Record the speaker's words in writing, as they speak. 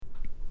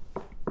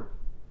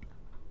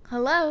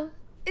Hello,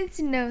 it's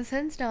No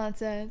Sense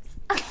Nonsense.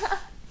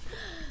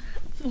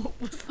 What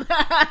was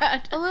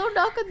that? A little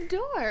knock on the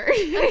door.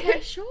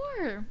 Okay,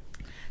 sure.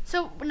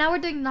 So now we're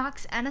doing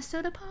Knox and a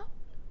soda pop?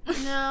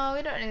 No,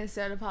 we don't need a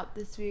soda pop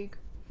this week.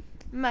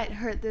 Might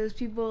hurt those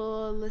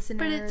people, listeners.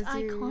 But it's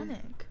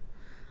iconic.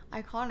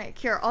 Iconic.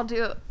 Here, I'll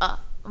do a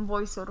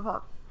voice soda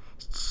pop.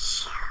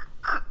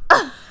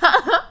 Oh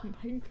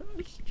my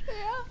gosh,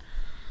 Tria.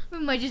 We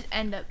might just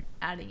end up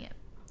adding it.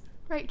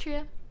 Right,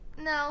 Tria?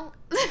 No.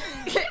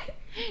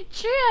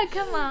 Tria,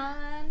 come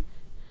on.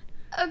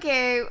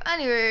 Okay,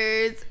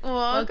 anyways,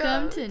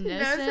 welcome to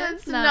No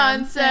Sense Sense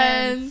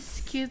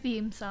Nonsense. Cue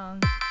theme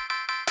song.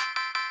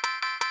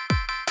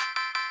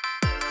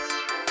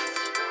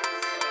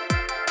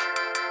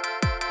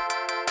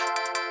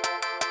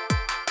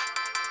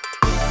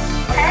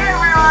 Hey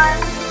everyone!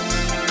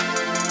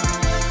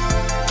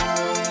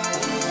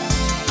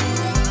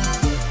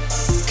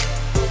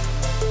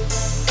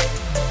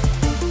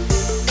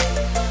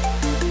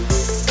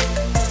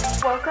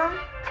 Welcome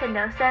to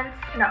No Sense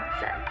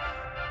Nonsense.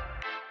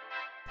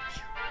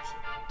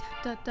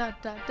 Da da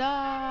da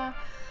da.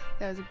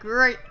 That was a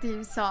great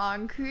theme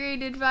song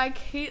created by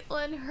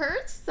Caitlin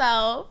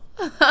herself.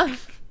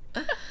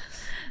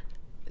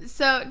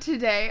 So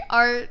today,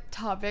 our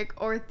topic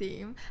or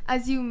theme,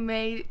 as you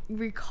may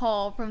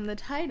recall from the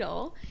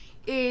title,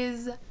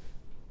 is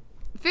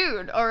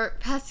food, or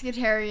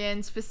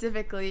pescatarian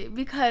specifically,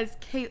 because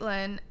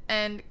Caitlin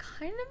and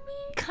kind of me,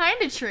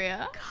 Kinda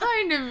Tria.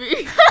 kind of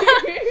me,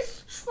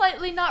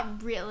 Slightly,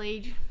 not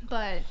really,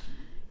 but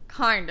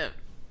kind of.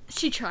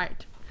 she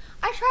tried.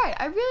 I tried.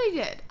 I really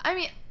did. I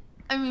mean,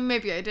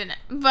 maybe I didn't,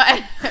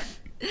 but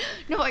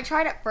no, I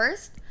tried at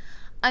first,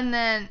 and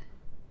then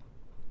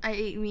I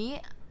ate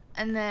meat,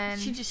 and then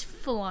She just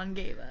full on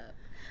gave up.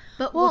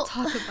 But Well- we'll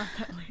talk about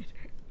that later.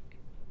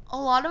 a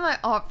lot of my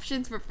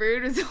options for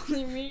food was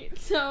only meat,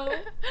 so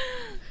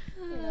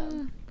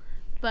yeah.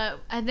 But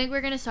I think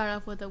we're gonna start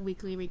off with a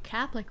weekly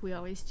recap like we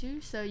always do.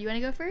 So you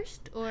wanna go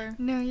first or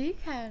No, you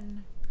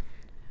can.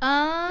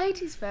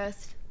 Ladies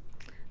first.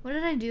 what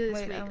did I do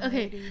this Wait, week? I'm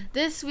Okay, ready.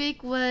 this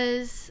week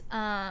was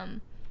our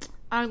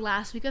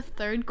last week of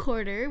third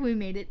quarter. We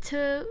made it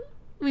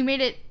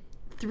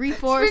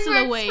 3/4 of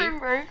the way. Spring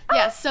break.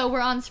 Yeah, so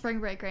we're on spring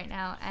break right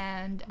now,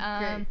 and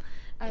Great.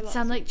 I it love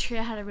sounded like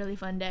Tria had a really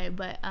fun day.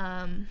 But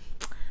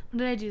what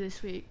did I do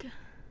this week?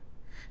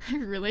 I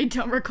really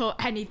don't recall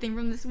anything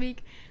from this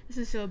week. This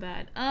is so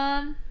bad.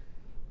 I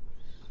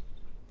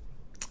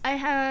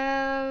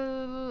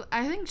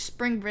think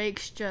spring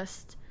break's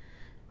just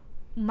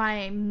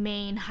my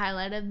main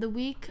highlight of the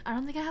week. I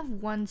don't think I have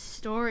one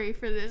story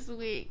for this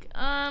week.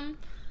 Any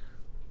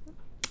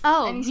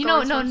No.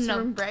 stories from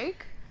spring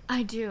break?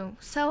 I do.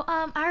 So,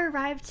 I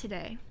arrived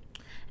today,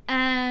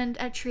 and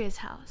at Tria's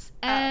house,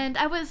 and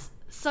I was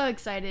so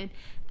excited.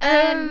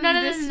 And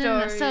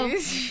no. So, I'm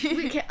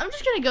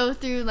just gonna go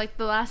through like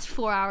the last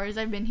 4 hours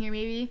I've been here,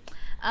 maybe.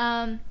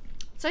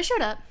 So I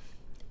showed up.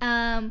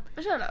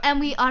 Shut up. And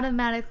we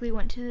automatically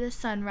went to the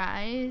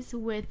sunrise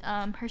with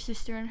her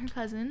sister and her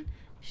cousin.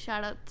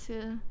 Shout out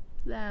to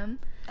them.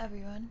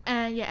 Everyone.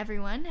 And yeah,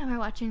 everyone. And we're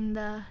watching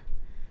the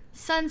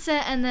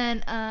sunset, and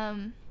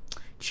then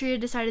Tria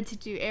decided to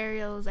do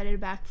aerials. I did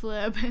a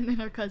backflip, and then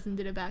her cousin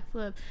did a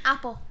backflip.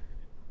 Apple.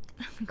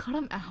 We called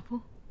him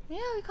Apple. Yeah,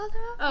 we called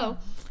them Apple.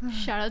 Oh,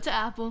 shout out to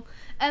Apple.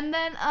 And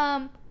then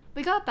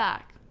we got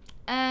back,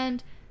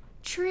 and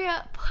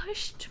Tria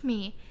pushed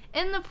me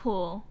in the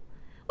pool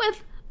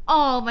with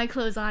all my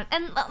clothes on.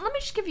 And let me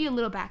just give you a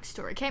little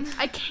backstory, okay?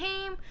 I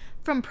came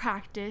from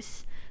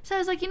practice, so I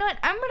was like, you know what?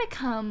 I'm gonna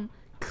come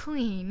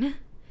clean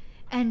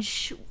and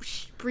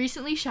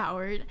recently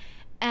showered,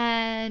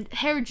 and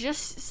hair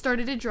just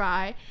started to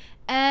dry,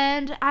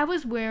 and I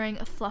was wearing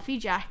a fluffy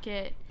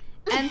jacket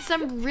and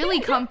some really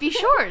comfy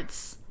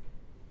shorts.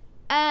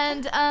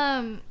 And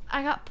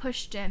I got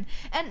pushed in,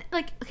 and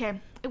like, okay,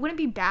 it wouldn't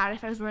be bad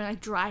if I was wearing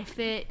like dry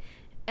fit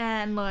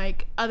and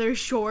like other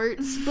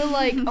shorts, but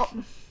like,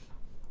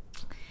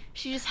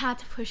 she just had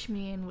to push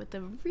me in with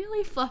a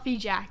really fluffy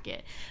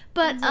jacket.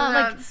 But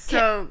like,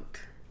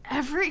 soaked.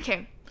 I think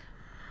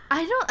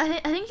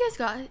you guys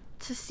got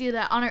to see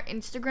that on our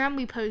Instagram.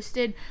 We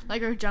posted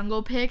like our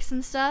jungle pics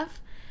and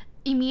stuff.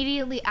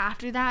 Immediately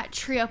after that,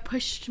 Tria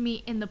pushed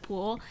me in the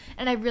pool,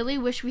 and I really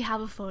wish we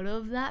have a photo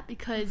of that,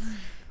 because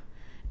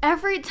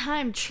every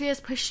time Tria's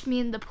pushed me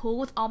in the pool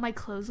with all my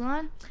clothes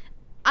on,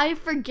 I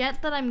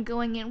forget that I'm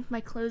going in with my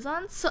clothes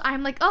on, so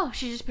I'm like, oh,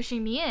 she's just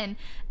pushing me in,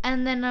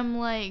 and then I'm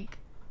like,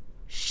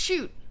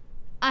 shoot,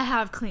 I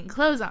have clean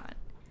clothes on.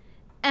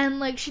 And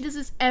like, she does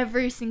this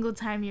every single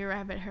time you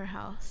arrive at her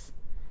house.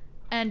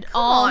 And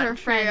all her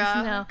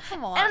friends know.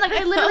 Come on. And like,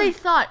 I literally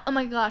thought, oh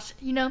my gosh,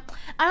 I don't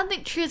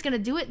think Tria's gonna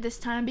do it this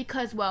time,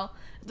 because, well,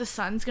 the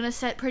sun's gonna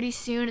set pretty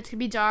soon, it's gonna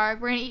be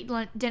dark, we're gonna eat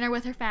dinner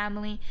with her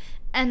family,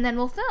 and then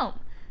we'll film.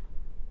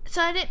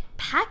 So I didn't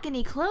pack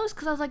any clothes,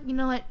 because I was like, you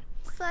know what,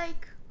 It's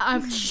like,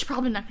 she's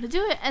probably not gonna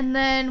do it. And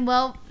then,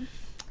 well,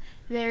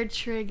 there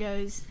Tria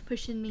goes,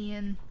 pushing me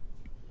in.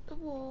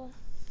 well,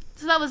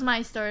 So that was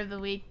my story of the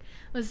week.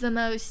 Was the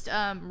most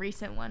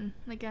recent one,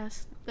 I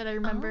guess, that I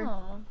remember.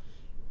 Oh,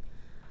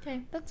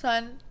 Okay. that's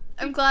fun.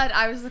 I'm glad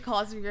I was the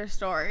cause of your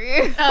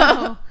story.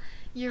 Oh,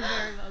 you're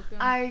very welcome.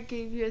 I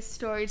gave you a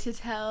story to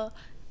tell.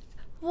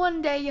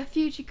 One day your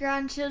future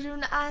grandchildren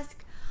will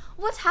ask,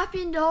 what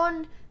happened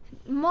on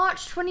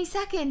March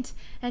 22nd?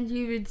 And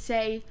you would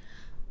say,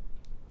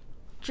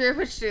 Tria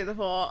pushed you in the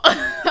pool.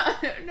 I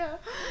don't know.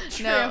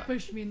 Tria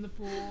pushed me in the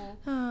pool.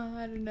 Oh,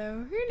 I don't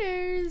know. Who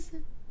knows?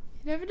 You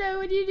never know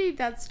when you need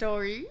that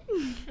story.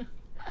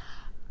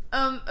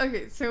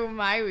 Okay, so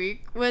my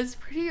week was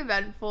pretty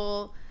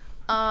eventful.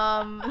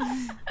 On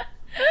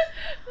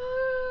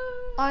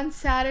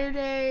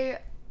Saturday,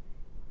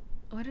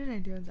 what did I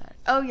do on Saturday?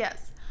 Oh,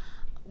 yes.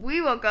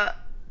 We woke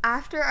up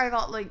after I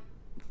got like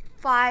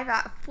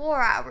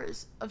 4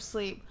 hours of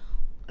sleep.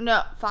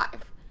 No,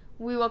 5.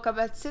 We woke up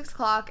at 6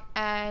 o'clock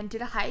and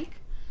did a hike,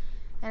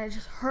 and it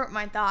just hurt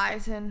my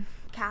thighs and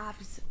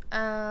calves.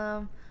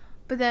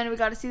 But then we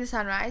got to see the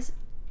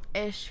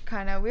sunrise-ish,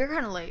 kind of. We were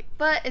kind of late,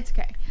 but it's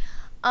okay.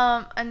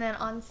 And then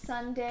on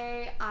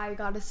Sunday, I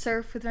got to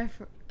surf with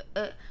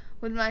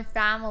my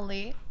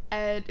family,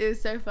 and it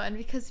was so fun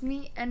because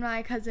me and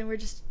my cousin were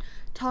just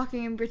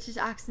talking in British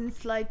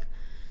accents like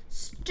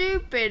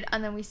stupid,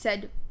 and then we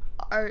said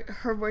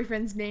her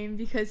boyfriend's name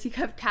because he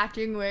kept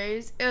catching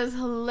waves. It was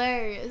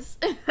hilarious.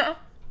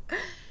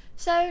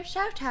 So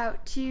shout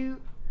out to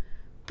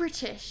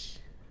British.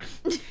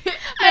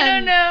 I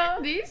don't know.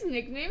 These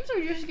nicknames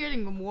are just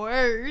getting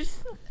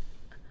worse.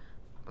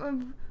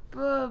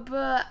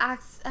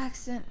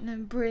 Accent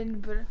and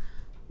Britain, but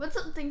what's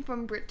something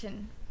from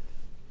Britain?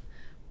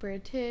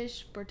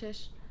 British,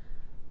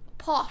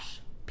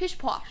 posh, pish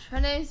posh. Her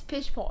name's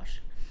Pish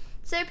Posh.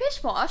 So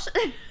Pish Posh,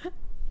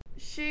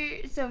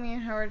 so me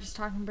and her were just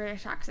talking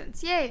British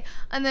accents. Yay!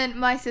 And then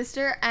my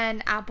sister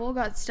and Apple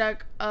got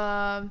stuck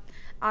out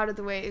of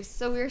the waves,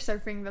 so we were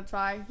surfing. That's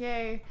why.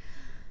 Yay!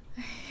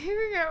 I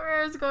forget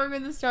where I was going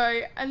with the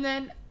story. And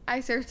then I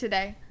surfed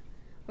today,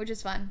 which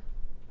is fun.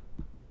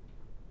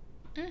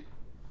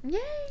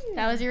 Yay!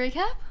 That was your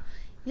recap?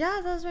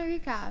 Yeah, that was my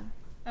recap.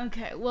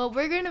 Okay, well,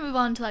 we're going to move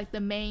on to, like, the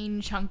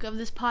main chunk of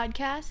this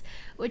podcast,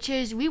 which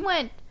is we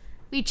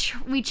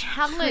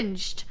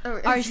challenged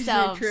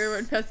ourselves. True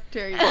went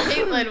pescatarian.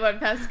 Caitlin went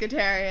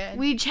pescatarian.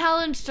 We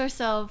challenged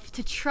ourselves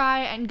to try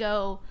and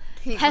go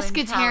Caitlin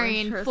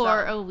pescatarian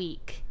for a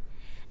week.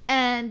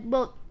 And,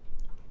 well,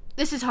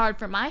 this is hard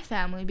for my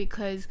family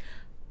because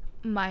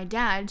my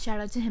dad, shout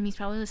out to him, he's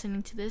probably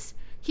listening to this,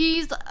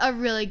 he's a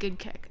really good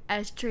cook,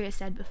 as Tria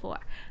said before.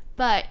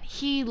 But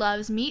he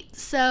loves meat,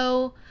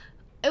 so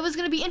it was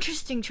going to be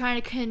interesting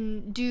trying to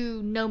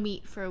do no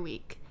meat for a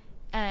week.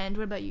 And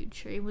what about you,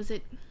 Tria? Was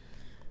it...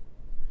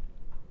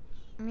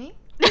 Me?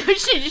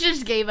 She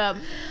just gave up.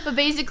 But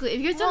basically,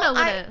 if you guys don't know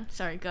what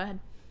Sorry, go ahead.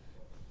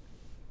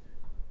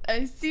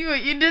 I see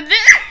what you did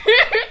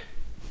there.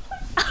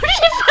 She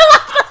fell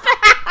off the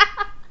bed!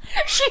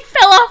 She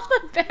fell off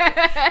the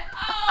bed!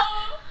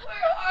 Oh,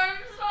 my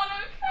arm's not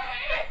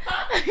okay.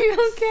 Are you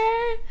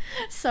okay?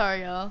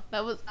 Sorry, y'all.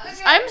 That was...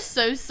 Okay. I'm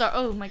so sorry.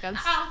 Oh, my God.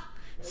 Ow.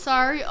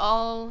 Sorry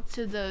all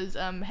to those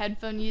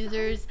headphone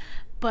users,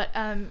 but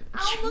Oh,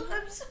 look,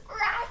 I'm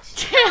scratched.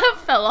 Tria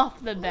fell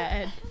off the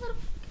bed.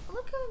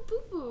 Look at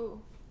boo-boo.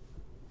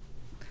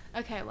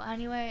 Okay, well,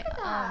 anyway, Look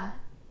at that.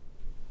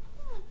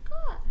 Oh, my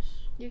gosh.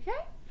 you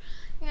okay?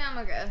 Yeah, I'm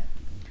okay.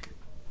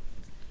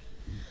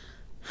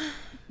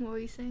 What were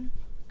you saying?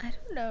 I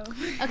don't know.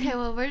 Okay,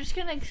 well, we're just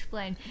gonna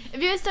explain.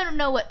 If you guys don't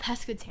know what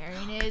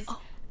pescatarian is,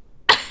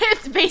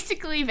 it's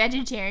basically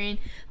vegetarian,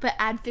 but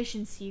add fish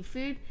and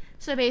seafood.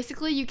 So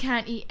basically, you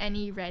can't eat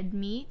any red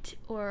meat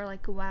or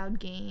like wild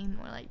game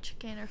or like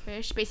chicken or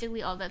fish,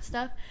 basically all that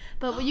stuff.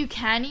 But what you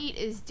can eat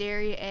is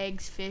dairy,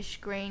 eggs, fish,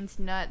 grains,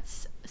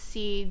 nuts,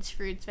 seeds,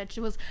 fruits,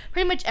 vegetables,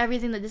 pretty much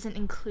everything that doesn't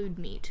include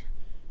meat.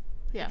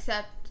 Yeah.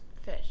 Except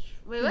fish.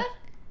 Wait, what?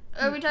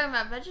 Are we talking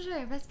about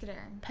vegetarian or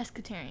pescatarian?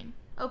 Pescatarian.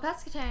 Oh,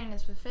 pescatarian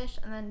is with fish,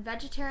 and then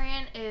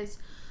vegetarian is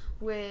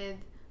with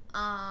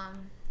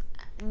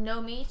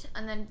no meat,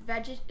 and then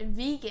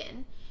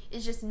vegan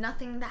is just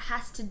nothing that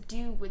has to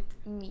do with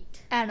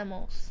meat.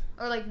 Animals.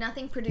 Or like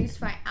nothing produced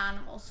by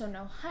animals. So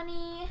no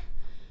honey,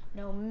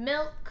 no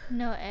milk,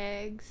 No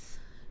eggs.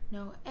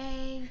 no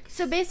eggs.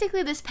 So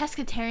basically, this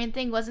pescatarian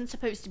thing wasn't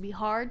supposed to be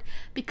hard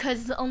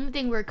because the only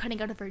thing we were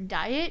cutting out of our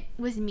diet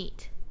was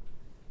meat.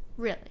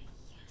 Really.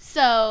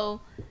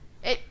 So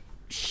it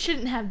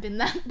shouldn't have been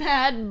that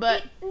bad,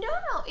 but... No,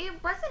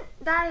 it wasn't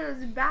that it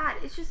was bad.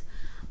 It's just,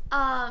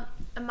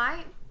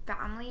 my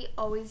family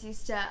always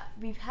used to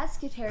be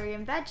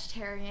pescatarian,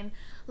 vegetarian.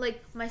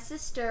 Like, my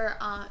sister,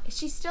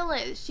 she still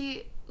is.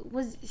 She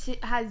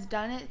has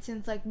done it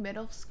since, like,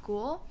 middle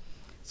school.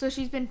 So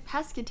she's been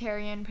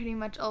pescatarian pretty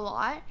much a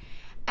lot.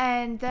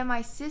 And then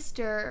my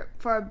sister,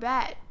 for a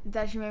bet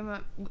that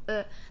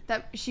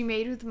she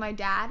made with my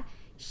dad,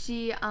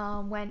 she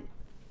went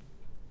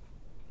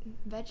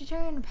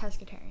vegetarian or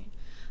pescatarian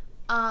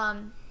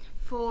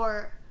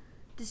for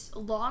this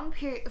long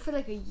period, for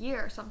like a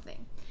year or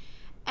something.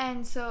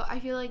 And so I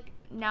feel like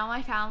now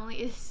my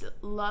family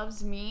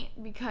loves meat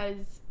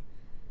because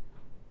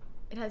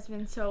it has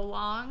been so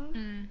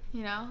long,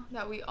 you know,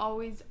 that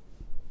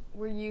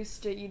we're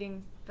used to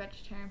eating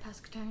vegetarian,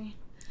 pescatarian.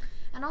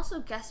 And also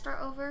guests are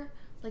over,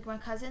 like my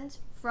cousins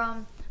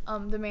from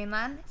the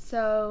mainland.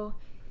 So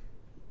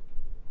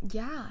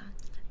yeah,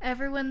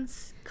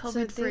 Everyone's COVID so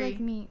they free. like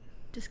meat.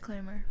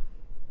 Disclaimer.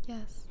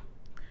 Yes.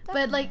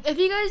 But like, if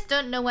you guys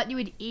don't know what you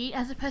would eat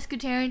as a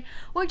pescatarian,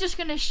 we're just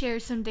gonna share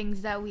some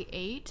things that we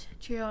ate.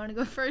 Tria, wanna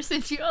go first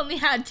since you only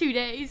had 2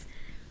 days?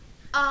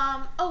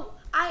 Oh,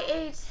 I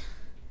ate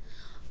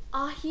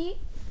ahi,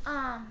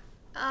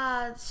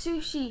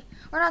 sushi,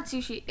 or not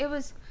sushi. It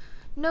was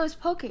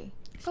poke.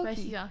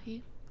 Spicy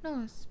ahi.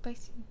 No, it's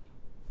spicy.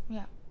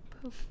 Yeah,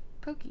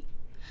 poke.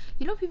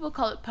 You know people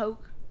call it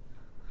poke.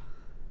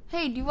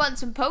 Hey, do you want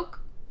some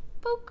poke?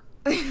 Poke.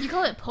 You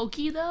call it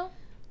pokey though?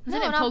 Isn't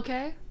No, it not-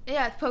 poke?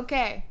 Yeah, it's poke.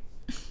 I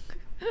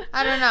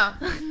don't know.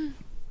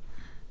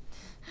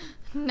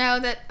 Now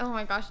that, oh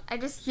my gosh, I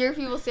just hear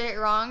people say it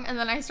wrong, and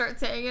then I start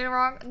saying it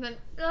wrong, and then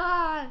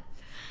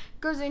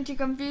goes into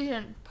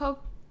confusion. Oh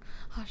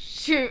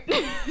shoot.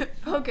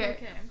 Poke.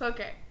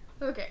 Poke.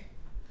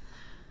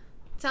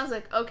 Sounds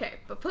like okay,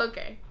 but poke.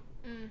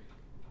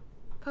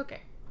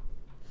 Poke.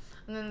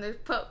 And then there's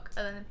poke,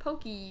 and then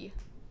pokey.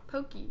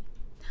 Pokey.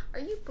 Are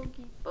you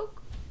pokey?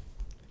 Poke?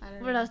 I don't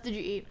know. What else did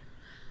you eat?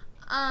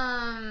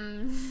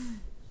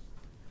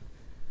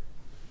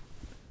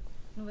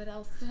 What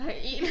else did I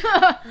eat?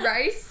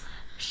 Rice.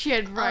 She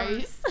had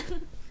rice.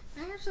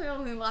 I actually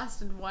only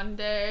lasted 1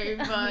 day,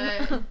 but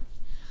I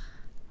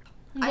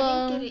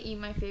Well, didn't get to eat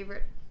my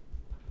favorite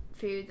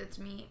food that's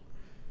meat.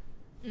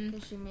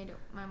 Because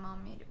my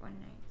mom made it one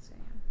night, so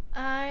yeah.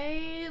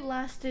 I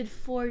lasted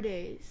 4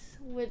 days,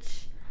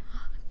 which...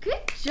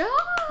 Good job!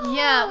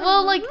 Yeah,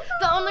 well, like,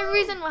 the only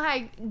reason why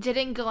I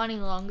didn't go any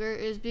longer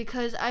is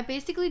because I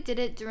basically did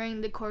it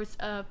during the course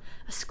of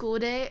a school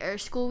day or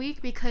school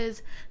week,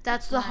 because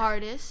that's the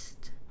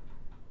hardest,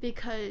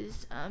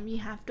 because you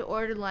have to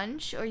order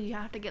lunch or you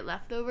have to get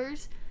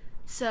leftovers.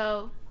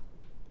 So,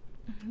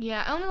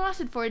 yeah, I only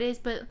lasted 4 days,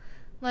 but,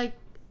 like,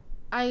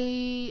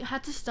 I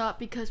had to stop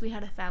because we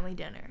had a family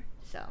dinner,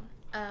 so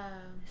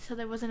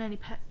there wasn't any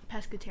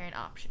pescatarian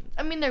options.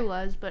 I mean, there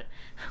was, but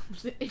I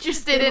wasn't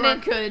interested in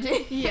it. Good.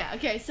 Yeah,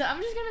 okay, so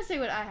I'm just gonna say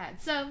what I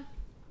had. So,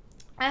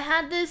 I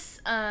had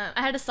this, I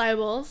had acai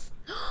bowls,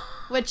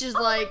 which is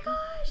like... Oh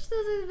my gosh,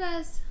 those are the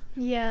best.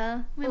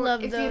 Yeah, we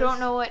love if those. you don't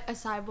know what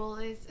acai bowl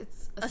is,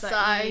 it's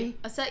Acai.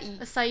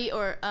 Acai.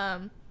 Or,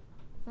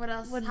 What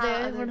else? what How they,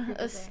 other what,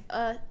 people say?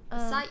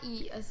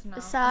 Acai is no.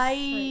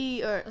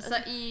 acai, or...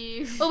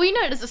 Acai. Well, we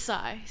know it as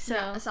acai, so...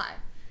 Yeah,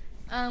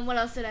 acai. What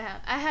else did I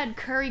have? I had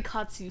curry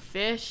katsu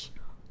fish.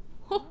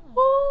 That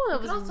You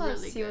was can also have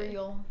really good.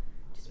 cereal.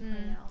 Just put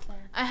it out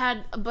there. I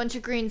had a bunch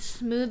of green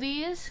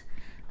smoothies.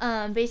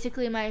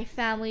 Basically, my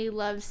family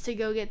loves to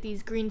go get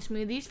these green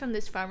smoothies from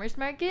this farmer's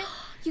market.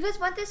 You guys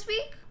went this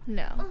week?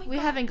 No, Oh my we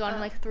God. haven't gone in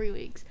like 3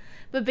 weeks.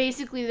 But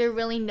basically, they're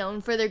really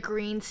known for their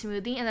green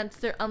smoothie, and that's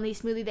their only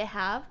smoothie they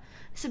have.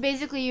 So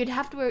basically, you'd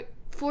have to wait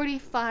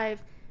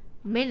 45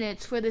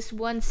 minutes for this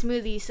one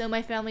smoothie. So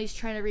my family's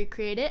trying to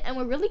recreate it, and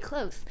we're really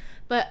close.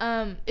 But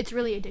it's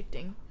really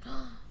addicting.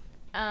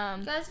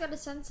 You guys gotta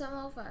send some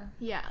over.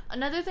 Yeah.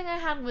 Another thing I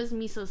had was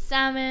miso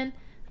salmon,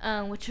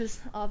 which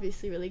was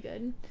obviously really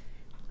good.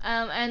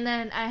 And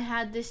then I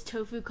had this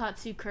tofu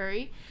katsu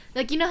curry.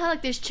 Like, you know how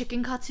like there's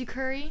chicken katsu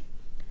curry?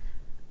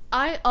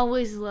 I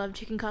always loved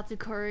chicken katsu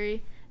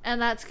curry,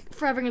 and that's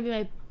forever gonna be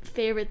my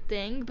favorite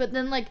thing. But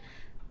then like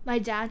my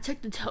dad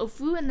took the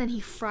tofu and then he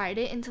fried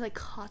it into like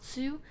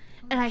katsu,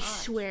 and I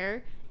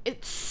swear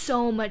it's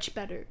so much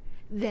better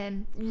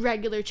than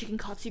regular chicken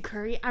katsu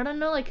curry. I don't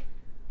know like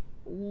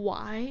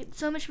why it's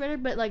so much better,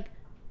 but like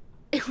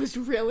it was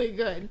really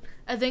good.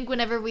 I think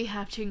whenever we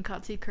have chicken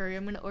katsu curry,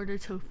 I'm gonna order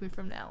tofu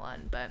from now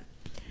on. But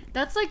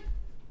that's like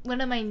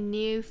one of my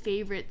new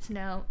favorites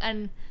now,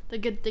 and the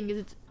good thing is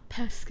it's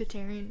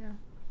pescatarian now,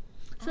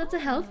 so it's a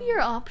healthier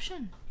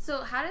option.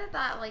 So how did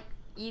that like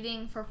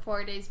eating for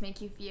 4 days make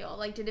you feel?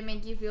 Like, did it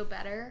make you feel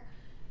better?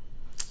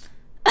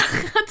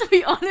 To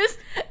be honest,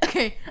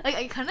 okay, like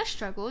I kind of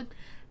struggled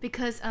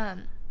because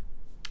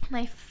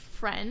my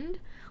friend,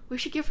 we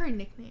should give her a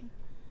nickname.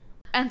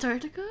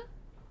 Antarctica?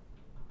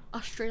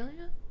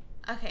 Australia?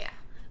 Okay, yeah.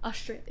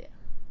 Australia.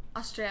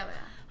 Australia.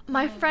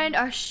 My friend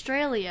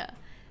Australia,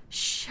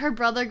 her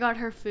brother got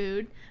her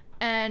food,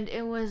 and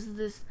it was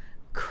this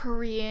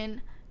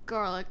Korean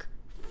garlic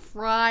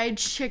fried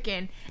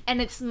chicken,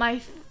 and it's my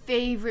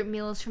favorite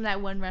meals from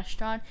that one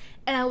restaurant,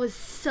 and I was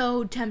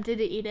so tempted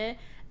to eat it,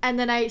 and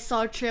then I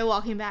saw Tria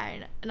walking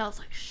by, and I was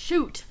like,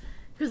 shoot,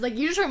 because like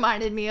you just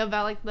reminded me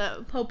about like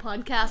the Pope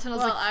podcast, and I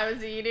was like, I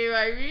was eating,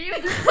 I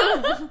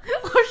mean.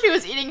 or she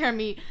was eating her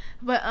meat.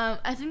 But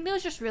I think that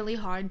was just really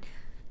hard.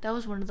 That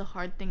was one of the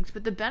hard things.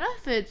 But the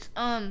benefits,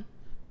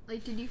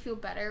 Like, did you feel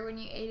better when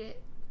you ate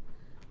it?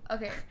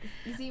 Okay,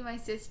 you see, my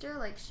sister,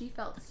 like, she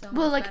felt so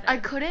well, much like better. I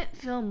couldn't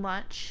feel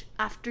much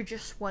after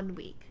just 1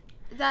 week.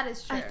 That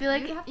is true. I feel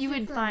like You'd have to you do it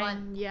would for a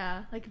find, month.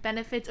 yeah, like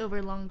benefits over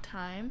a long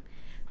time.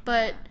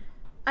 But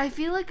I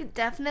feel like it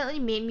definitely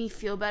made me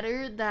feel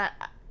better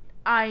that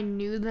I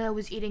knew that I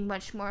was eating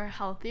much more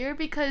healthier,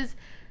 because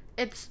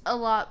it's a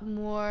lot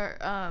more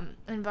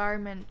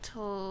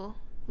environmentally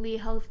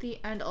healthy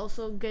and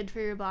also good for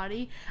your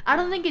body. I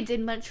don't think it did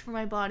much for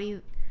my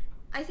body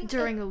I think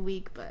during a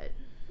week, but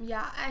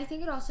yeah, I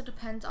think it also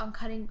depends on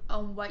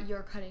what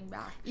you're cutting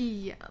back.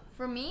 yeah.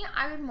 For me,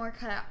 I would more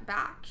cut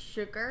back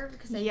sugar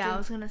because I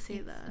was gonna say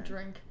that.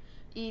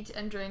 Eat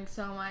and drink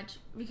so much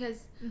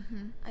because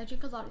Mm-hmm. I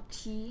drink a lot of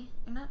tea,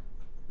 and not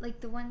like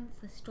the ones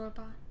the store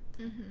bought.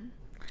 Mm-hmm.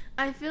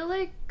 I feel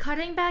like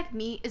cutting back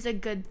meat is a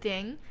good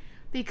thing,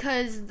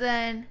 because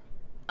then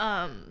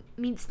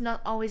meat's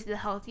not always the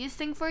healthiest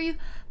thing for you.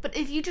 But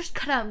if you just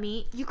cut out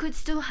meat, you could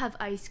still have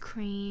ice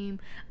cream,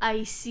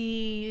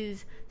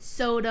 ices,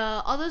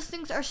 soda. All those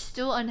things are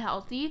still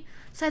unhealthy.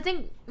 So I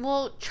think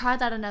we'll try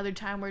that another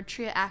time where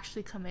Tria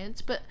actually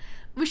commits. But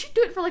we should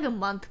do it for like a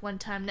month one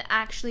time to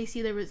actually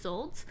see the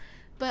results.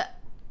 But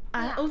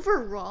Yeah.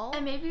 overall,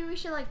 And maybe we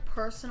should like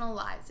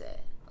personalize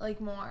it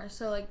like more,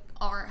 so like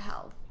our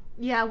health.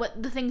 yeah,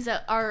 what the things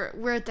that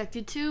we're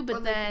addicted to, but Or,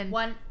 like, then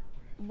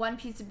one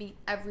piece of meat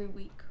every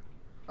week,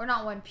 or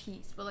not one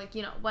piece, but like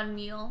one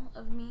meal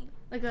of meat.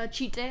 like a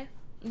cheat day.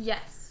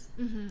 Yes.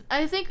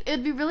 I think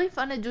it'd be really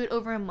fun to do it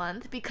over a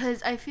month,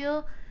 because I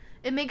feel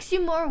it makes you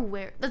more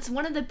aware. That's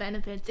one of the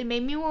benefits. It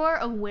made me more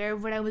aware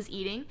of what I was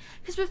eating.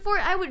 Because before,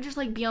 I would just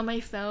like be on my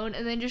phone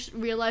and then just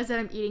realize that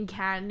I'm eating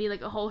candy,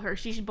 like a whole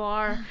Hershey's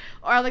bar,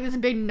 or like this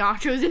big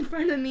nachos in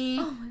front of me.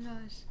 Oh my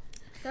gosh.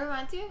 That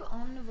reminds me of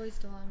Omnivore's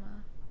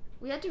Dilemma.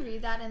 We had to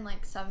read that in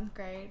like 7th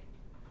grade.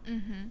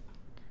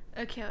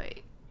 Okay,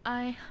 wait.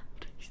 I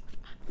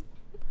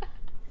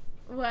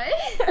What?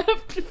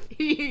 have to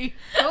pee.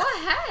 Go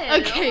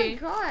ahead. Okay. Oh my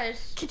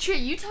gosh. Katria,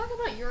 you talk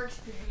about your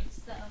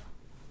experience though.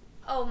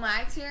 Oh,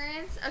 my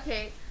experience?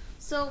 Okay.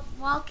 So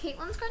while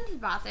Caitlin's going to the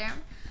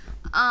bathroom,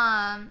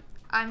 I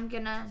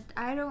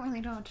don't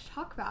really know what to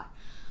talk about.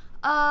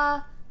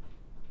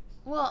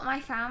 Well, my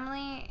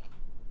family,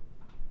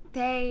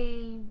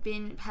 they've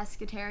been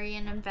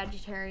pescatarian and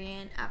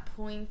vegetarian at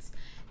points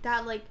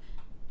that, like,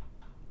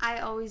 I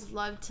always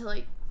loved to,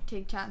 like,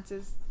 take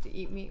chances to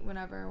eat meat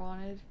whenever I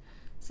wanted.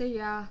 So,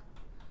 yeah.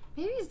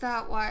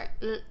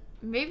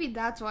 Maybe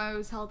that's why I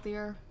was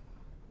healthier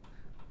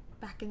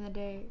back in the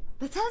day.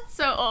 But that's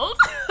so old.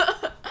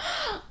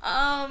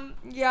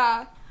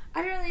 Yeah.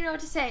 I don't really know what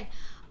to say.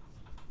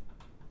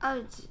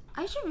 I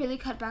should really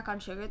cut back on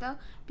sugar, though,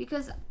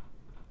 because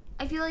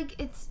I feel like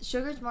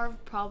sugar's more of a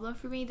problem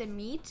for me than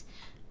meat.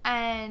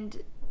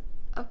 And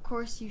of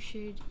course you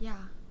should, yeah.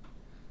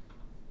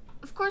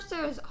 Of course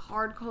there's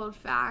hard cold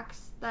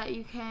facts that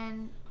you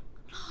can,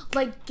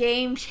 like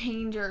Game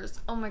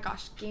Changers. Oh my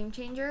gosh, Game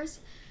Changers.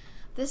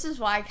 This is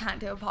why I can't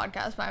do a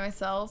podcast by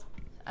myself.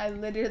 I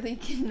literally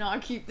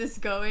cannot keep this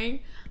going.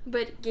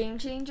 But Game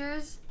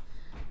Changers,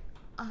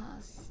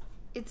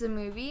 it's a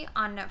movie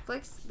on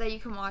Netflix that you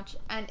can watch,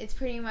 and it's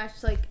pretty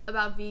much like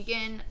about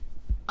vegan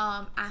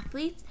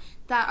athletes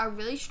that are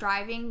really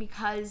striving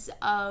because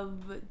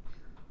of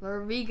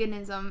their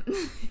veganism.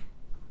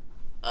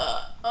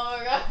 Oh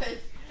my gosh.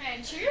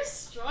 Man, you're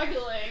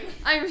struggling.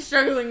 I'm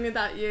struggling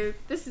without you.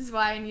 This is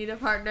why I need a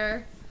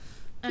partner.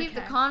 Keep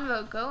the Okay.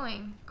 convo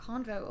going.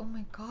 Oh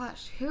my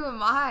gosh. Who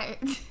am I?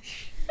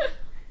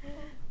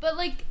 But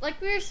like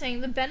we were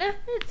saying, the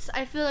benefits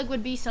I feel like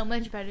would be so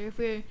much better if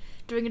we were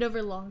doing it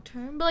over long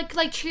term. But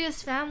like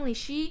Tria's family,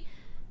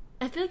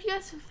 I feel like you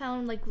guys have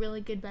found like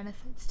really good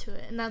benefits to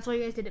it, and that's why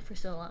you guys did it for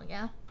so long,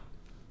 yeah?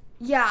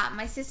 Yeah,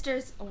 my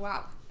sisters. Oh,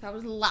 wow, that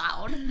was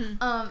loud.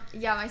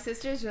 Yeah, my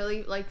sisters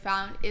really like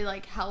found it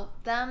like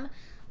helped them,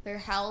 their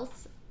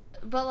health.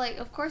 But like,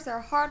 of course, there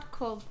are hard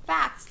cold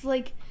facts.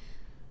 Like,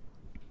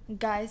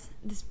 guys,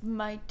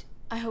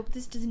 I hope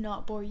this does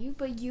not bore you,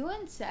 but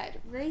UN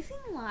said raising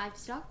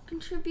livestock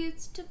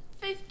contributes to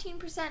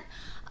 15%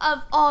 of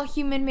all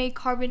human-made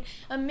carbon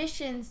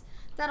emissions.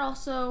 That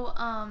also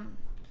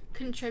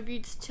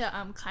Contributes to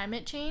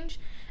climate change,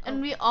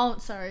 and we all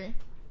Were you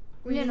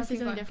Yeah, gonna no, say keep something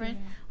going, different?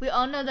 keep going. We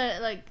all know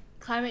that like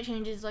climate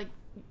change is like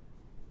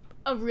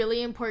a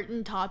really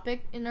important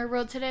topic in our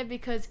world today,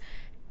 because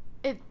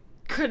it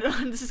could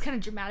this is kind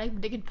of dramatic,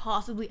 but it could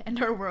possibly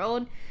end our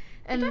world.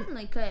 And it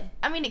definitely could.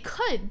 I mean, it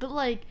could, but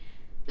like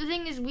the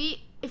thing is,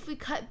 if we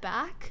cut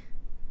back,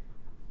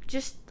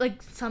 just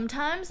like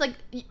sometimes, like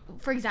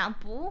for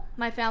example,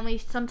 my family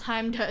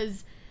sometimes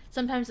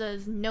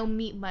does no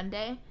meat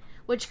Monday,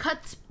 which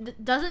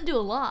doesn't do a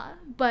lot,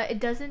 but it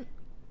doesn't.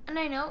 And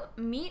I know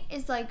meat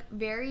is like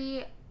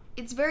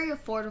it's very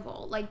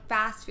affordable, like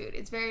fast food.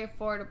 It's very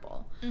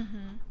affordable.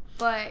 Mm-hmm.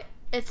 But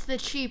It's the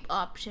cheap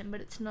option,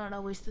 but it's not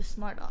always the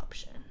smart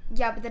option.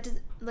 yeah, but that does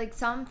like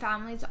some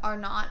families are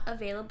not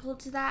available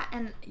to that,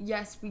 and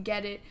yes, we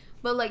get it.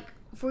 But like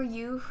for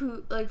you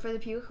who like for the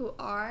people who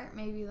are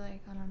maybe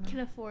like I don't know. Can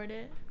afford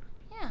it.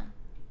 Yeah.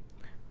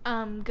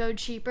 Go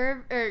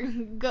cheaper or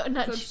go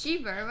not Go cheap.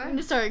 cheaper,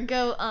 right? Sorry,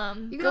 go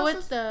You could go also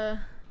with the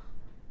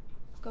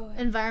Go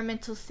ahead.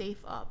 environmental safe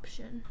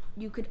option,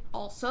 You could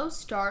also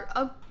start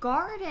a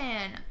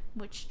garden.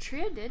 which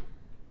Tria did.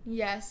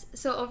 Yes.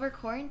 So over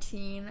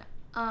quarantine,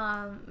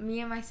 me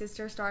and my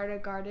sister started a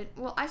garden.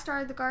 Well, I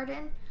started the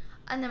garden,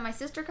 and then my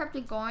sister kept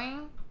it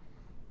going.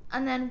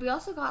 And then we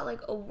also got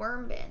like a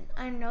worm bin.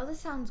 I know this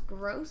sounds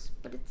gross,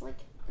 but it's like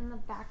in the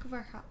back of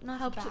our house. Not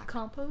Helps the with back.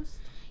 compost.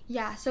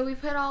 Yeah. So we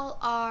put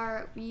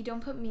we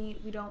don't put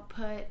meat. We don't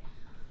put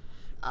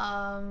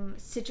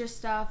citrus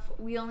stuff.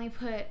 We only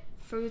put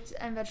fruits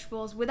and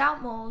vegetables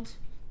without mold.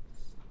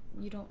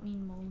 You don't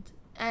need mold.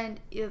 And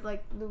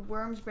like the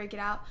worms break it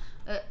up,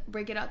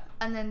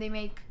 and then they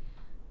make.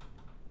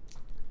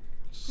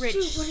 Rich.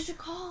 Shoot, what is it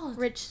called?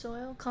 Rich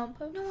soil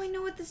compost. No, I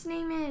know what this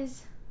name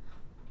is.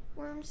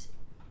 Worms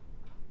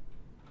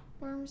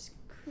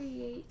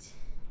create.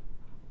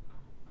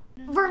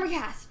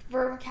 Vermicast.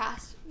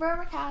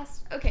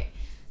 Okay,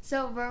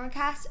 so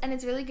vermicast, and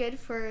it's really good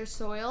for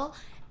soil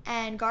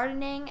and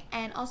gardening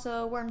and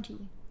also worm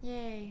tea.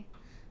 Yay!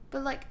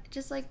 But like,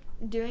 just like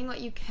doing what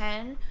you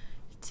can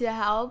to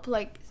help,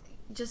 like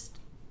just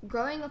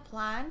growing a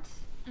plant.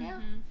 Yeah,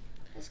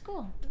 it's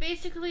cool.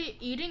 Basically,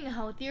 eating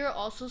healthier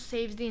also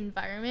saves the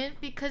environment,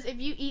 because if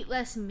you eat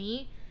less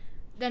meat,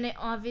 then it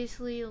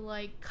obviously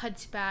like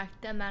cuts back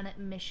the amount of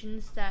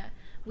emissions that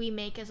we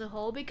make as a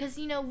whole, because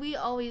we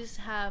always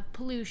have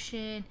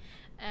pollution,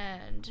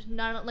 and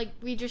not like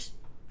we just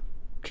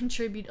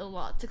contribute a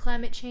lot to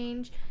climate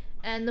change.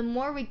 And the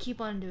more we keep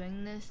on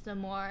doing this, the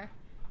more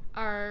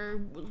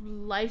our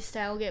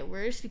lifestyle get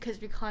worse,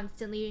 because we're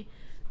constantly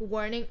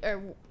worrying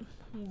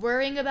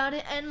about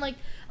it. And like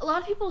a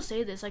lot of people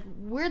say this, like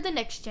we're the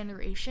next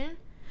generation,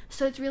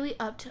 so it's really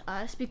up to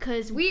us,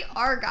 because We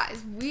are,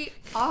 guys. We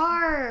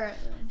are.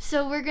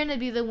 so we're gonna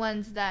be the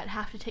ones that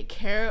have to take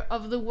care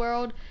of the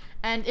world.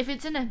 And if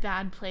it's in a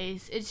bad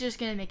place, it's just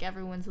gonna make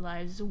everyone's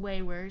lives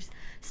way worse.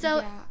 So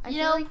yeah, I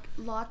feel like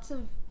lots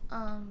of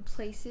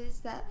places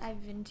that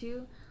I've been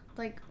to,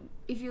 like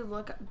if you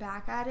look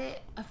back at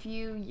it a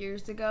few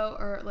years ago,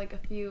 or like a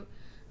few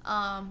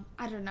I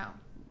don't know,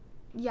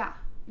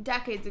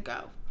 decades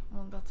ago,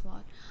 well, that's a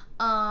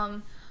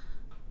lot,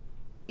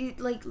 it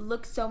like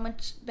looks so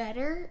much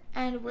better,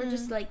 and we're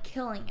just like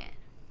killing it.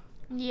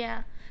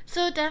 Yeah.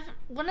 So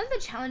one of the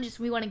challenges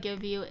we want to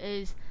give you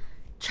is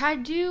try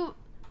to do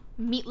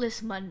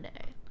Meatless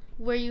Monday,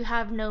 where you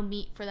have no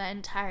meat for that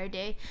entire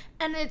day.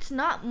 And it's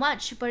not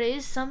much, but it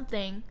is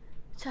something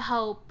to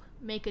help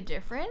make a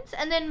difference.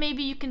 And then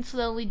maybe you can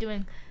slowly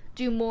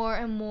do more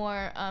and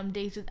more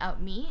days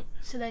without meat,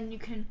 so then you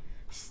can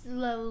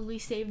slowly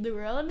save the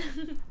world.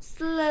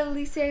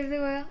 Slowly save the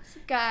world,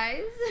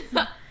 guys.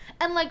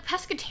 And like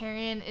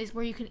pescatarian is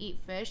where you can eat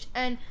fish,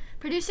 and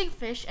producing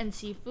fish and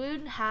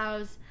seafood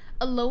has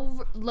a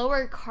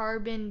lower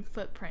carbon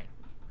footprint,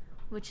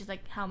 which is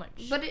like how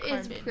much But it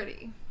is carbon.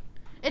 pretty.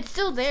 It's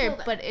still there, Still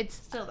there. but it's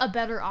Still a there.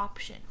 better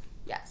option.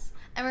 Yes.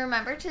 And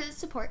remember to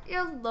support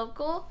your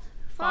local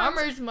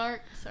Farmers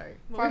market. Sorry.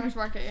 Farmers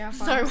market, yeah.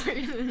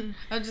 Sorry.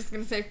 I was just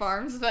gonna say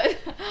farms, but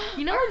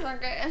You know farmers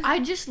what? market. I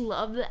just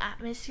love the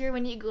atmosphere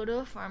when you go to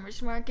a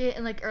farmer's market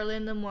and like early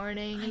in the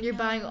morning, and you're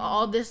buying know.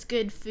 all this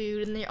good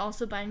food, and you're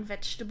also buying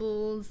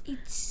vegetables.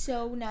 It's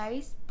so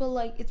nice, but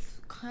like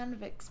it's kind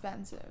of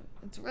expensive.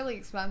 It's really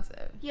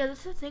expensive. Yeah,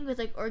 that's the thing with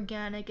like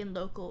organic and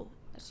local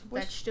I just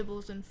wish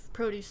vegetables and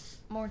produce.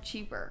 more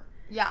cheaper.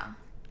 Yeah.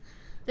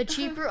 The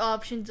cheaper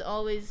option's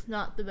always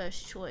not the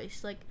best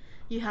choice. Like,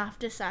 you have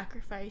to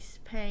sacrifice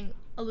paying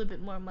a little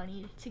bit more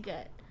money to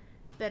get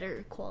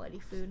better quality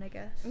food, I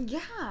guess.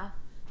 Yeah.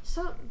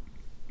 So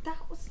that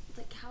was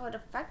like how it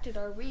affected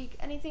our week.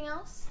 Anything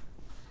else?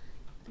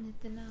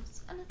 Anything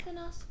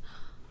else?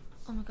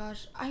 Oh my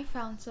gosh, I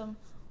found some.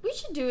 We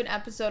should do an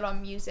episode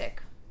on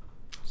music.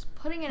 Just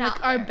putting it out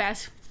Like, our there.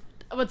 best,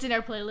 what's in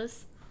our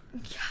playlist.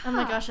 Yeah. Oh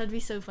my gosh, that'd be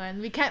so fun.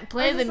 We can't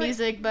play Or the just, like-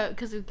 music, but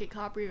because we get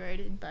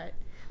copyrighted, but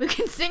we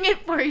can sing it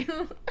for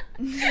you.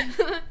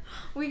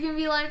 We can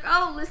be like,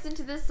 oh, listen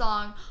to this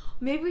song.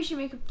 Maybe we should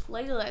make a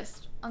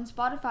playlist on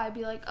Spotify.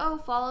 Be like, oh,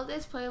 follow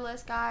this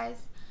playlist, guys.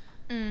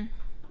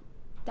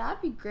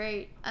 That'd be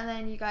great. And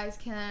then you guys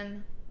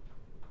can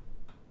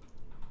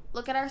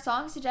look at our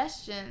song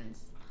suggestions.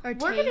 Our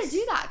We're gonna taste.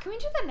 do that. Can we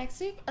do that next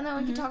week? And then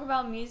we can talk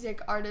about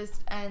music, artists,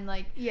 and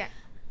like Yeah.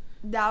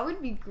 that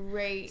would be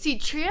great. See,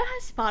 Tria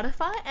has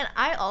Spotify, and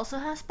I also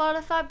have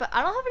Spotify, but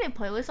I don't have any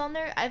playlists on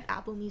there. I have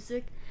Apple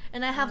Music,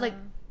 and I have like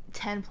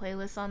 10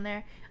 playlists on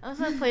there. I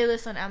also have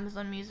playlists on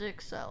Amazon Music,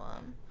 so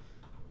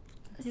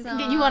you can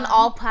get you on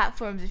all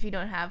platforms if you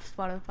don't have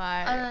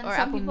Spotify And then or some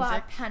Apple people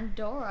Music, have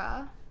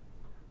Pandora.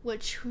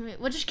 which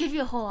we'll just give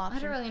you a whole option.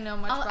 I don't really know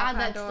much I'll about add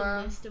that to Pandora.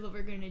 the list of what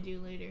we're gonna do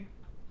later.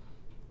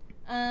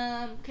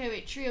 Okay,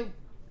 wait, Tria.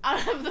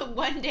 Out of the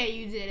one day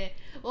you did it,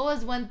 what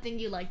was one thing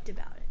you liked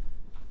about it?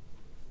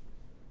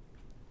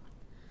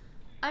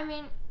 I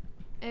mean,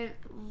 it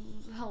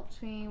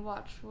helped me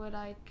watch what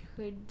I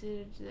could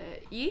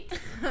eat,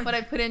 what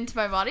I put into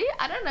my body.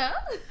 I don't know.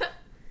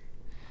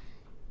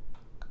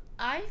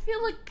 I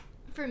feel like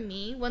for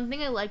me, one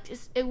thing I liked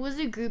is it was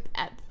a group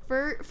effort.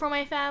 effort for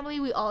my family.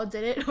 We all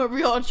did it, or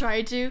we all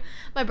tried to.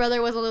 My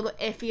brother was a little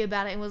iffy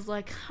about it and was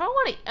like,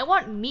 I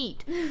want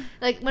meat.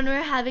 Like, when we were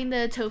having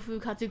the tofu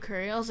katsu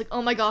curry, I was like,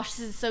 oh my gosh,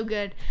 this is so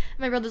good. And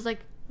my brother's like,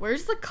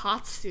 where's the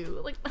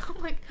katsu? Like,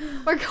 I'm like,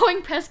 we're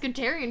going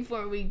pescatarian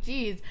for a week,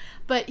 jeez.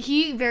 But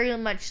he very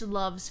much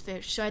loves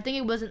fish, so I think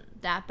it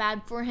wasn't that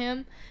bad for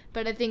him.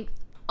 But I think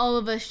all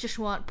of us just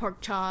want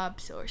pork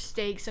chops or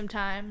steak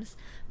sometimes.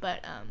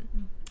 But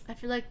I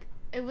feel like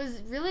it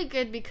was really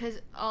good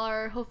because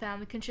our whole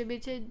family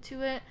contributed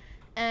to it.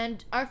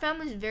 And our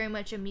family is very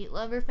much a meat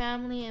lover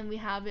family, and we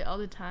have it all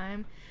the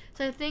time.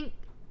 So I think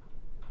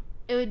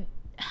it would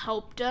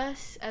helped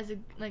us as a,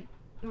 like,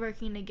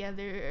 working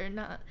together or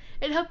not.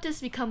 It helped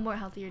us become more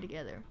healthier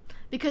together.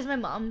 Because my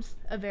mom's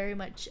a very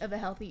much of a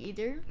healthy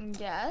eater.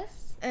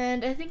 Yes.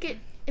 And I think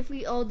if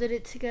we all did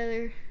it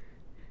together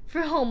for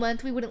a whole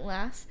month, we wouldn't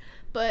last.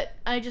 But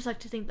I just like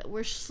to think that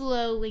we're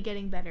slowly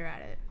getting better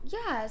at it.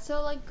 Yeah,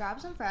 so, like, grab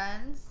some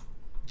friends.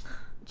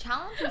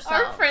 Challenge yourself.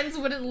 Our friends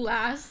wouldn't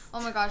last.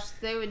 Oh my gosh,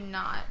 they would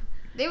not.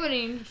 They wouldn't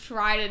even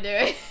try to do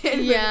it.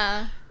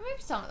 Yeah. Maybe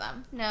some of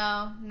them.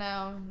 No.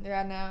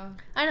 I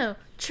know.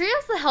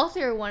 Tria's the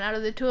healthier one out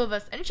of the two of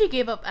us, and she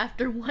gave up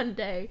after one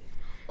day.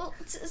 Well,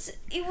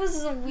 it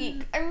was a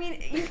week. I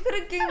mean, you could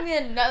have given me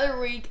another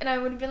week, and I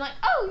would have been like,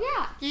 oh,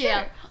 yeah,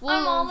 sure, well,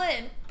 I'm all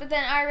in. But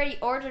then I already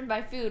ordered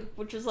my food,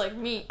 which was, like,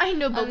 meat. I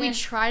know, but we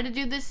try to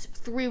do this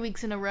 3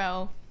 weeks in a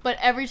row. But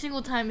every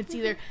single time, it's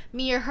either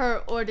me or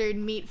her ordered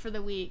meat for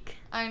the week.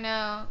 I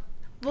know.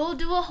 We'll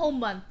do a whole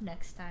month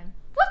next time.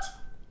 What?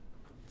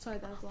 Sorry,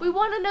 that was long. We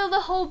want to know the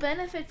whole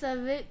benefits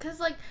of it, because,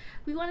 like,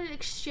 we wanted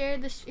to share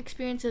this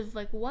experience of,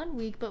 like, 1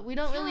 week, but we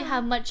don't really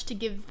have much to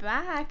give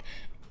back.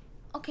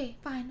 Okay,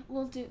 fine,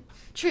 we'll do.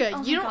 Tria,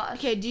 Oh you my don't. gosh.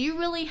 Okay, do you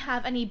really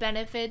have any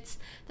benefits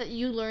that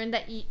you learned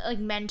that you, like,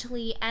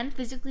 mentally and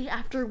physically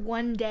after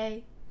 1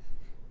 day?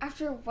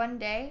 After 1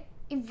 day,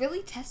 it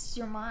really tests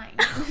your mind.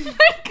 Oh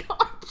my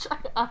god,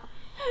 shut up.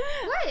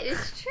 What?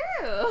 It's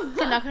true.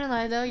 I'm not gonna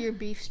lie though, your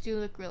beef stew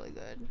looked really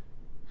good.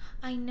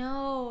 I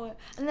know.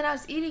 And then I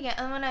was eating it,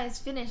 and when I was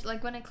finished,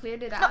 like when I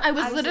cleared it out, No, I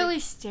was literally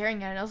like,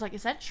 staring at it. I was like,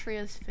 "Is that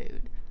Tria's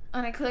food?"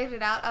 when I cleared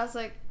it out, I was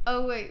like,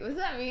 "Oh wait, was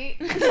that meat?"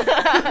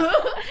 I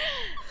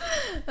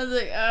was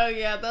like, "Oh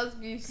yeah, that's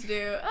beef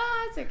stew.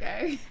 Ah, it's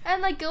okay."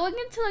 And like going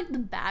into like the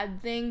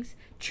bad things,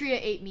 Tria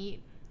ate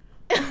meat.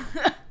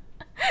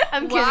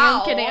 I'm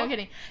Wow.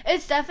 kidding.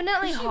 It's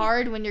definitely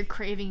hard when you're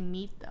craving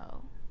meat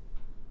though.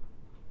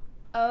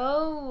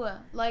 Oh,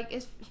 like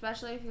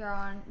especially if you're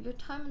on your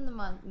time in the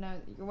month. No,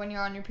 when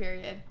you're on your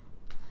period.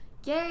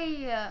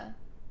 Yay.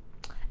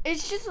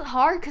 It's just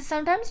hard because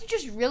sometimes you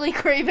just really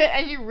crave it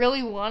and you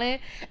really want it.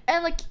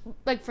 And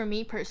like for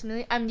me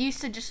personally, I'm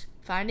used to just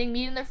finding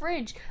meat in the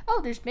fridge. Oh,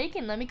 there's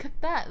bacon. Let me cook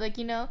that. Like,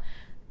 you know,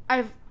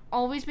 I've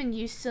always been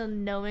used to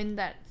knowing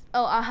that,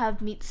 oh, I'll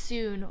have meat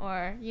soon,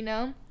 or, you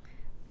know,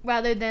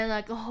 rather than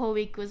like a whole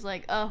week was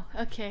like, oh,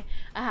 okay,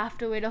 I have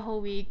to wait a whole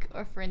week.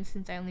 Or for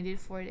instance, I only did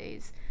 4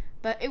 days.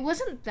 But it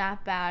wasn't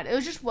that bad. It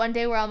was just 1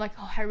 day where I'm like,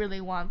 oh, I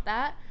really want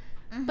that.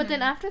 Mm-hmm. But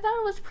then after that,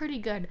 it was pretty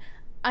good.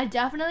 I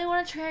definitely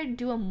want to try to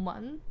do a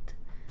month,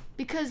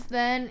 because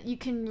then you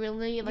can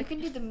really like. You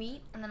can do the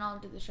meat, and then I'll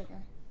do the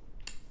sugar.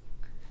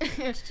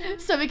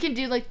 So we can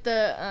do like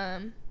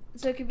the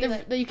So it could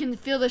be you can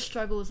feel the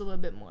struggles a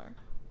little bit more.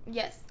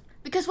 Yes.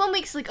 Because 1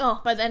 week's like,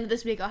 oh, by the end of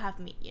this week I'll have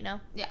meat, you know?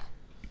 Yeah.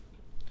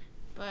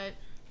 But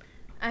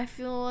I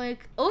feel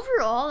like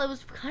overall it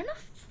was kind of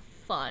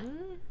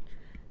fun.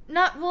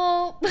 Not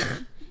well.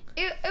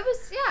 It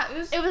was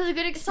It was a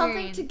good experience.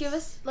 something to give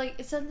us, like,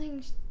 it's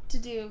something to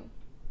do.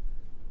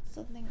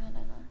 Something, I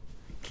don't know.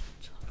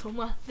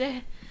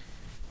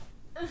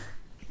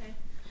 Okay.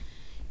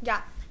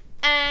 Yeah.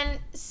 And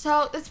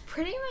so that's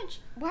pretty much,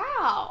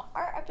 wow,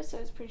 our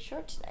episode is pretty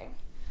short today.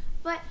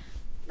 But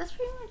that's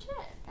pretty much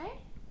it,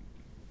 right?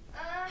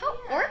 How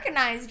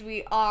organized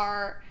we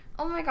are.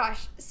 Oh my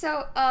gosh.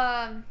 So,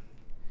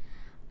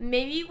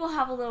 maybe we'll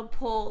have a little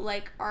poll,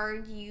 like, are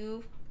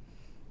you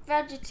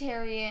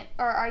vegetarian,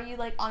 or are you,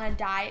 like, on a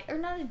diet, or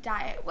not a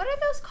diet? What are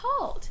those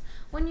called?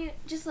 When you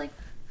just, like,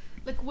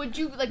 would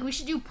you, like, we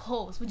should do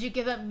polls. Would you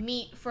give up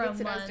meat for a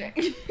month?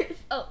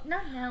 Oh,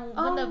 not now.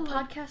 When the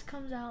podcast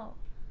comes out.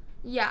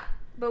 Yeah,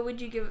 but would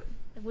you give...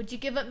 Would you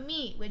give up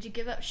meat? Would you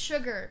give up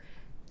sugar?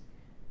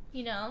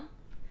 You know?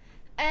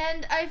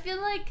 And I feel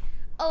like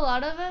a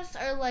lot of us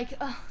are like,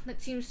 oh,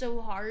 that seems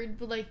so hard.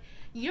 But, like,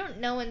 you don't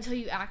know until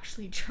you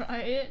actually try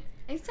it.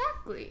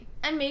 Exactly.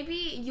 And maybe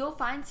you'll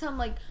find some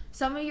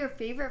of your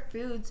favorite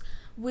foods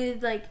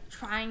with, like,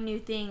 trying new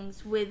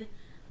things, with...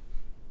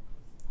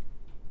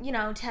 you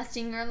know,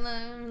 testing your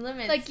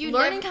limits, like you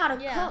learning how to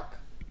cook.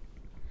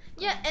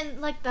 Yeah, and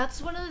like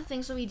that's one of the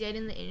things that we did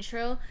in the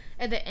intro,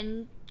 at the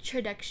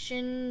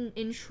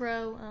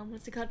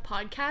what's it called,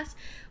 podcast.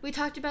 We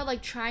talked about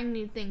like trying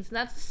new things, and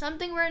that's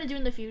something we're gonna do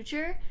in the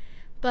future.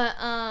 But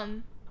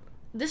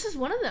this is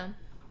one of them.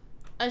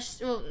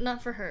 Well,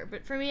 not for her,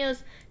 but for me, it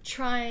was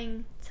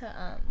trying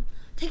to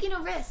taking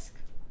a risk.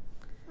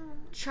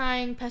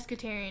 Trying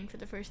pescatarian for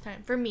the first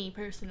time, for me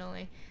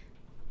personally.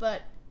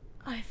 But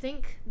I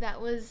think that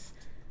was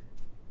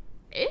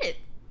it.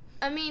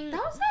 I mean,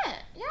 That was it.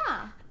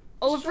 Yeah.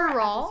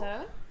 overall,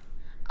 Short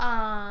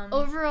episode.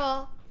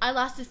 overall, I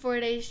lasted 4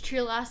 days.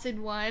 Tria lasted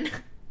 1.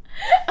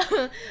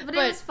 But it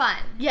was fun.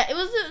 Yeah, it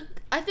was.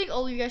 I think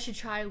all of you guys should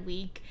try a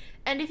week,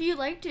 and if you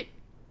liked it,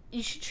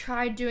 you should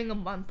try doing a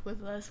month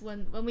with us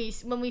when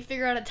we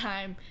figure out a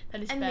time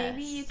that is And best.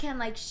 maybe you can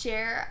like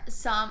share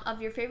some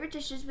of your favorite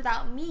dishes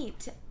without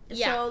meat.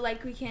 Yeah. So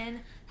like we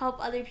can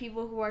help other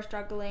people who are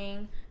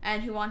struggling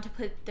and who want to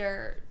put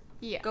their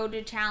go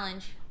to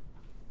challenge.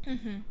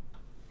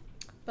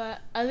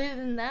 But other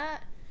than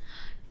that,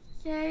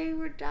 Yay,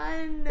 we're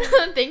done.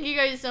 thank you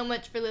guys so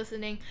much for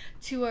listening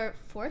to our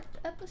 4th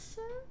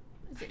episode.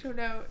 I don't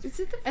know. Is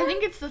it the fourth? I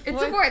think it's the 4th.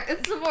 It's the fourth.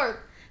 It's the fourth.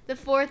 The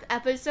 4th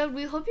episode.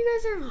 We hope you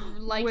guys are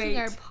liking Wait.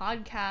 our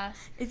podcast.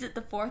 Is it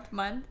the 4th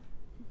month?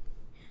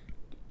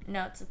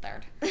 No, it's the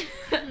 3rd.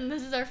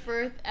 This is our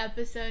 4th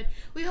episode.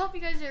 We hope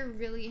you guys are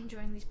really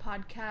enjoying these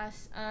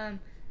podcasts.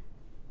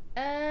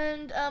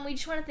 And we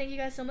just want to thank you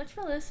guys so much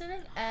for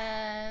listening.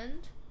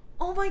 And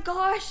Oh my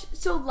gosh.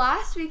 So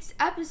last week's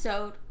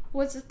episode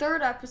was the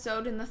 3rd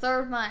episode in the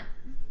 3rd month.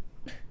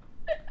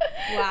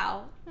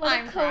 Wow. what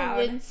I'm a proud.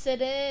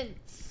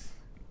 coincidence.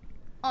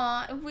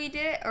 If we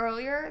did it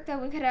earlier,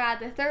 then we could have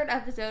had the 3rd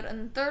episode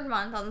in the 3rd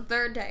month on the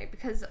 3rd day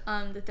because the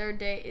 3rd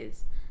day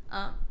is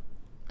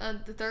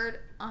the 3rd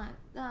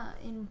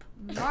in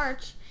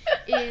March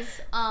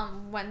is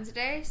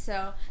Wednesday,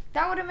 so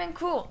that would have been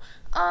cool.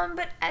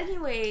 But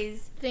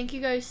anyways, Thank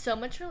you guys so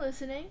much for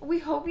listening. we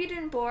hope you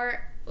didn't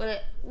bore.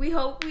 We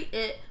hope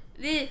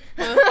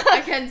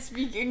I can't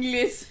speak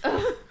English.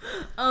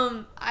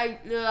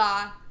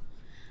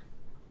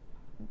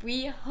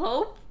 We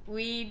hope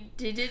we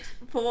did it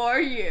for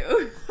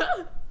you.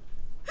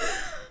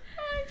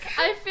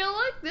 I feel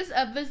like this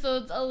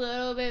episode's a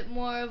little bit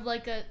more of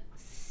like a,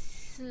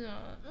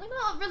 like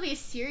not really a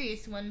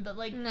serious one, but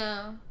like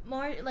No.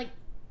 more like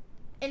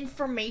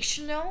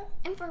informational.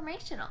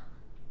 Informational.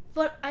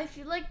 But I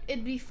feel like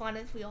it'd be fun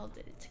if we all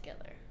did it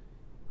together.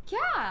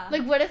 Yeah.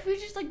 Like, what if we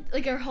just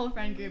like our whole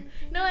friend group?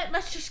 You know what?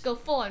 Let's just go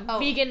full on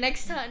vegan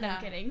next time. No,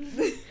 I'm kidding.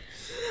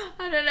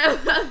 I don't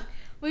know.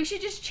 We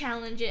should just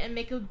challenge it and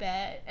make a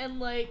bet, and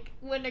like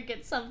winner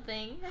gets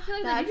something. I feel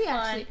like That'd be fun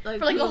actually like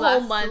for like who a whole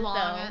lasts the month though.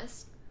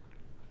 longest.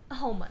 A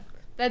whole month.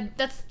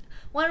 That's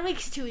 1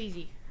 week's too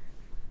easy.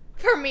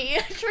 For me,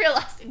 Tria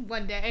lasted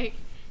 1 day.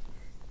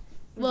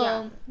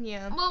 Well,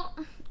 yeah. Well,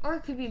 or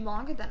it could be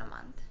longer than a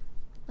month.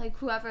 Like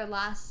whoever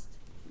lasts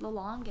the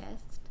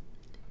longest.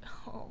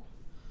 Oh.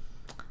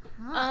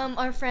 Huh.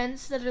 Our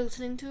friends that are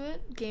listening to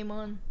it, game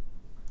on.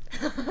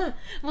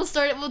 We'll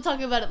talk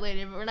about it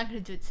later, but we're not gonna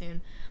do it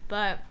soon.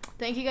 But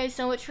thank you guys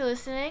so much for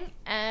listening,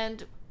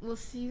 and we'll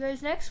see you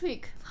guys next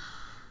week.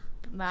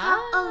 Bye. Have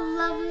a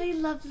lovely,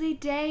 lovely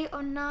day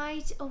or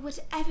night or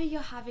whatever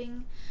you're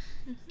having.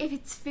 If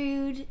it's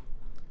food,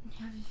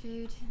 have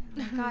food.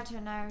 Oh my God, I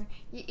don't know.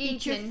 You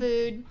Eat your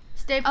food.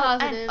 Stay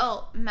positive.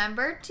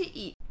 Remember to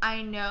eat.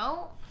 I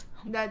know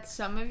that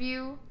some of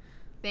you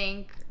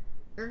think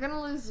you're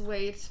gonna lose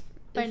weight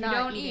By if you not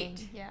don't eating.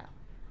 eat. Yeah.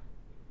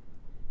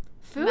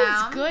 Food's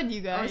Ma'am good, you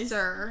Or guys.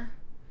 sir,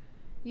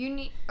 you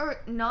need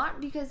or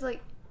not because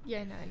like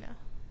Yeah, no, I know.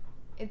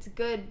 it's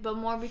good, but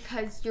more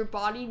because your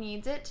body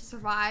needs it to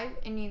survive.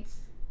 It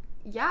needs,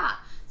 yeah.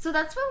 So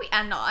that's what we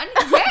end on.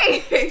 Yay!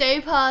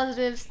 Stay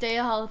positive, stay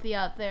healthy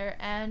out there,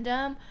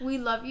 and We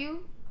love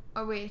you.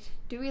 Oh wait,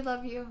 do we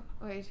love you?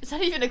 Wait, it's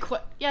not even a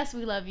yes,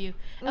 we love you.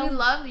 we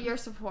love your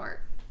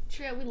support.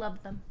 Tria, we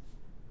love them.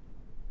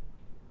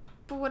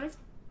 But what if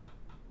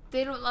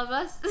they don't love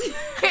us?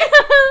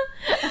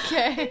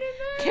 Okay,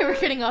 we're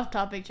getting off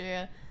topic,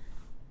 Tria.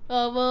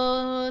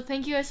 Well,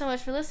 thank you guys so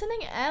much for listening,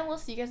 and we'll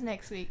see you guys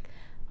next week.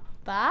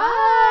 Bye.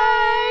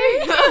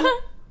 Bye.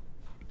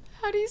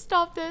 How do you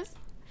stop this?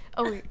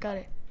 Oh wait, got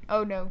it.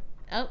 Oh no,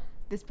 Oh,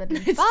 this button.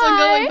 it's still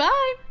going.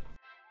 Bye.